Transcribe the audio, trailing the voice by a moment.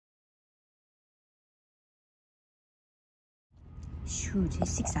Shoot,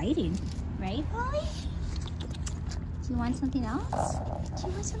 it's exciting, right, Paulie? Do you want something else? Do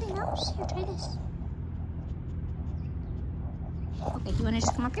you want something else? Here, try this. Okay, you want to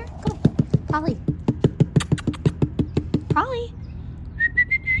just come up here? Come on, Paulie. Paulie.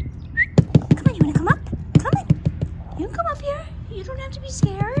 Come on, you want to come up? Come on. You can come up here. You don't have to be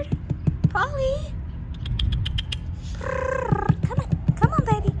scared. Paulie. Come on,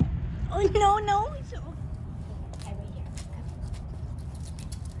 baby. Oh, no. It's okay. Okay, right here.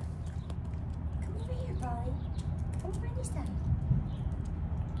 Come over here, Paulie. Come over this side.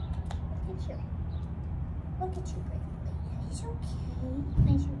 Look at you, great. It's okay.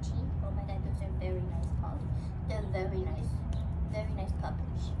 Nice your teeth. Oh my God, those are very nice, Paulie. They're very nice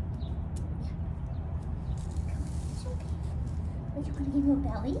puppies. Yeah. Come on, it's okay. Are you gonna give you a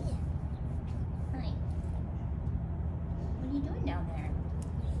belly? Hi. What are you doing down there?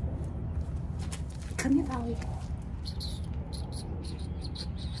 Come here, Paulie.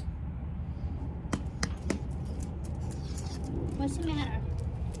 What's the matter?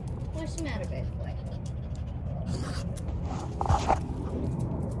 What's the matter, baby boy?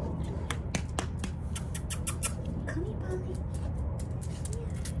 Come here, Paulie.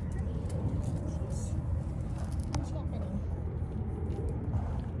 What's happening?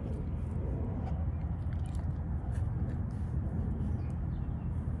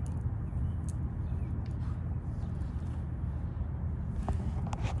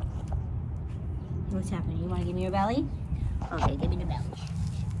 What's happening? You want to give me your belly? Okay, give me the belly.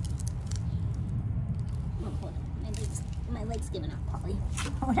 Oh, hold on. My leg's giving up, Paulie.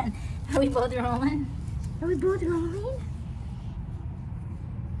 Hold on. Are we both rolling? Are we both rolling?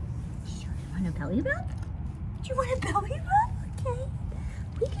 Do you want a belly rub? Do you want a belly rub? Okay.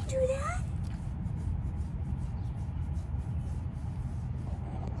 We can do that.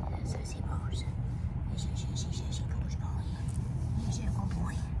 Sassy pose. She goes, Paulie. He's a good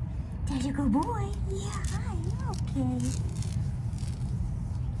boy. That's a good boy. Yeah, hi. Okay.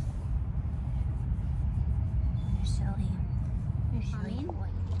 You're silly. You're silly boy.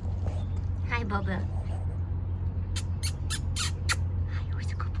 Hi, Bubba. Hi,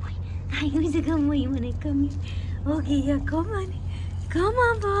 who's a good boy? Hi, who's a good boy? You want to come here? Okay, yeah, come on. Come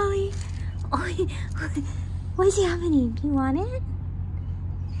on, Paulie. Oh, what's happening? Do you want it?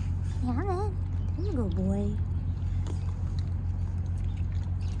 Yeah, you're a good boy.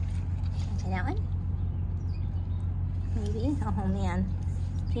 Try that one? Maybe? Oh man,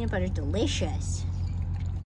 peanut butter's delicious.